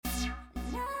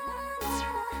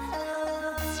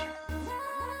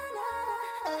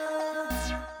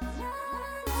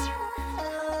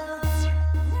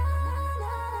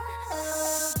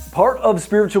Part of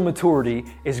spiritual maturity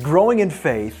is growing in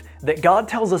faith that God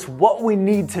tells us what we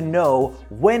need to know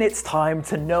when it's time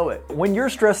to know it. When you're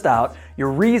stressed out,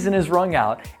 your reason is wrung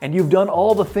out, and you've done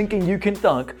all the thinking you can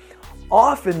think,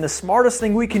 often the smartest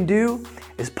thing we can do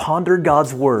is ponder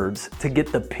God's words to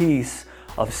get the peace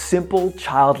of simple,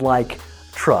 childlike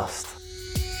trust.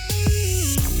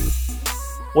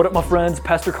 What up, my friends?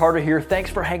 Pastor Carter here. Thanks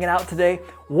for hanging out today.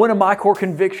 One of my core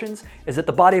convictions is that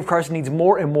the body of Christ needs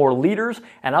more and more leaders,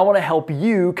 and I want to help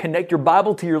you connect your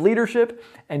Bible to your leadership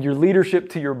and your leadership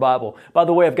to your Bible. By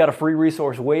the way, I've got a free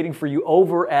resource waiting for you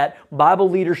over at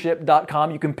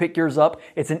BibleLeadership.com. You can pick yours up.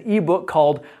 It's an ebook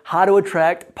called How to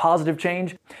Attract Positive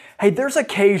Change. Hey, there's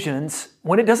occasions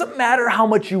when it doesn't matter how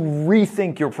much you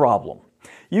rethink your problem.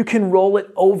 You can roll it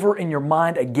over in your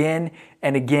mind again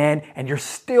and again, and you're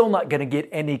still not going to get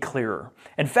any clearer.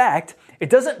 In fact, it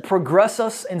doesn't progress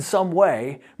us in some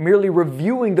way, merely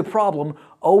reviewing the problem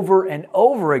over and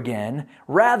over again.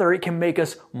 Rather, it can make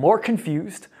us more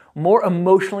confused, more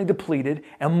emotionally depleted,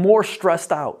 and more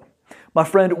stressed out. My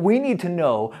friend, we need to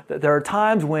know that there are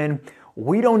times when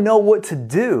we don't know what to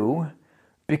do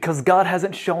because God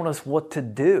hasn't shown us what to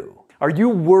do. Are you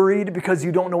worried because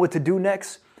you don't know what to do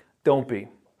next? Don't be.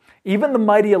 Even the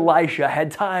mighty Elisha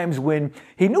had times when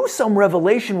he knew some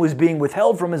revelation was being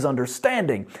withheld from his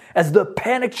understanding as the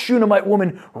panicked Shunammite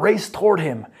woman raced toward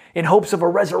him in hopes of a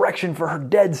resurrection for her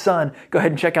dead son. Go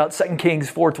ahead and check out 2 Kings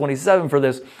 4:27 for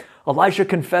this. Elisha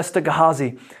confessed to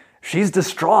Gehazi, "She's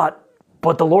distraught,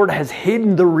 but the Lord has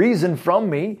hidden the reason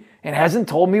from me and hasn't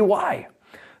told me why."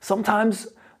 Sometimes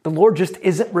the Lord just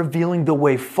isn't revealing the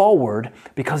way forward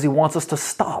because He wants us to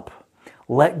stop,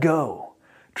 let go,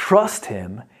 trust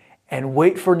Him, and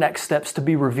wait for next steps to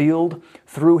be revealed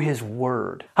through His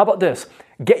Word. How about this?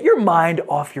 Get your mind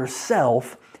off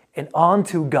yourself and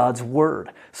onto God's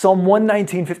Word. Psalm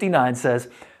 119:59 says,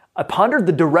 "I pondered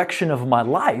the direction of my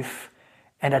life,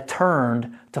 and I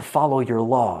turned to follow your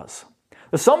laws."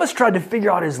 The psalmist tried to figure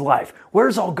out his life.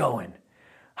 Where's it all going?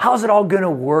 How's it all going to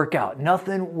work out?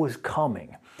 Nothing was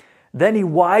coming. Then he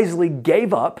wisely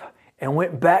gave up and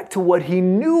went back to what he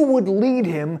knew would lead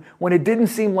him when it didn't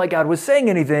seem like God was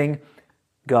saying anything,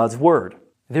 God's Word.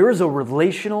 There is a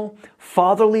relational,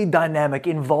 fatherly dynamic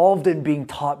involved in being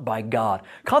taught by God.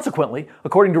 Consequently,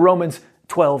 according to Romans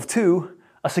 12:2,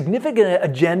 a significant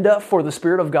agenda for the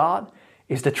Spirit of God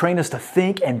is to train us to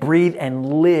think and breathe and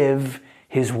live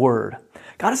His Word.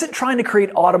 God isn't trying to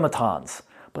create automatons,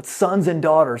 but sons and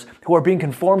daughters who are being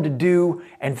conformed to do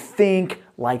and think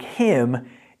like Him,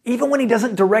 even when He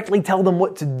doesn't directly tell them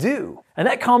what to do. And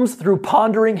that comes through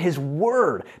pondering His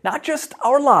Word, not just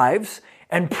our lives,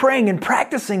 and praying and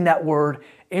practicing that Word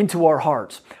into our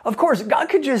hearts. Of course, God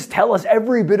could just tell us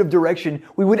every bit of direction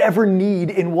we would ever need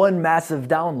in one massive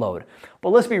download. But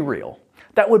let's be real.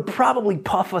 That would probably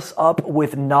puff us up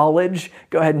with knowledge.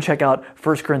 Go ahead and check out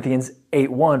 1 Corinthians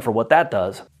 8:1 for what that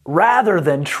does. Rather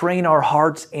than train our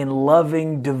hearts in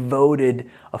loving,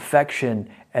 devoted affection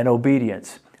and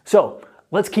obedience. So,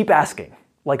 let's keep asking,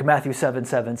 like Matthew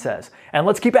 7:7 says. And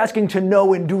let's keep asking to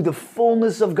know and do the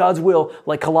fullness of God's will,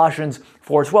 like Colossians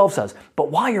 4:12 says.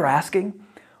 But while you're asking,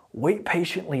 wait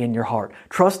patiently in your heart,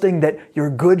 trusting that your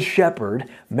good shepherd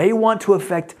may want to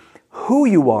affect who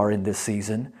you are in this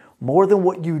season more than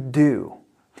what you do.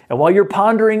 And while you're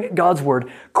pondering God's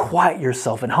Word, quiet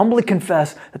yourself and humbly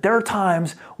confess that there are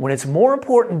times when it's more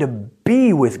important to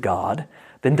be with God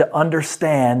than to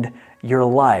understand your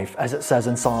life, as it says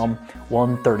in Psalm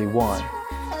 131.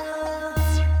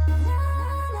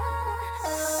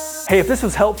 Hey, if this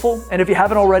was helpful, and if you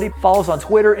haven't already, follow us on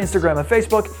Twitter, Instagram, and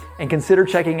Facebook, and consider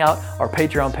checking out our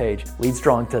Patreon page. Lead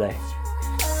strong today.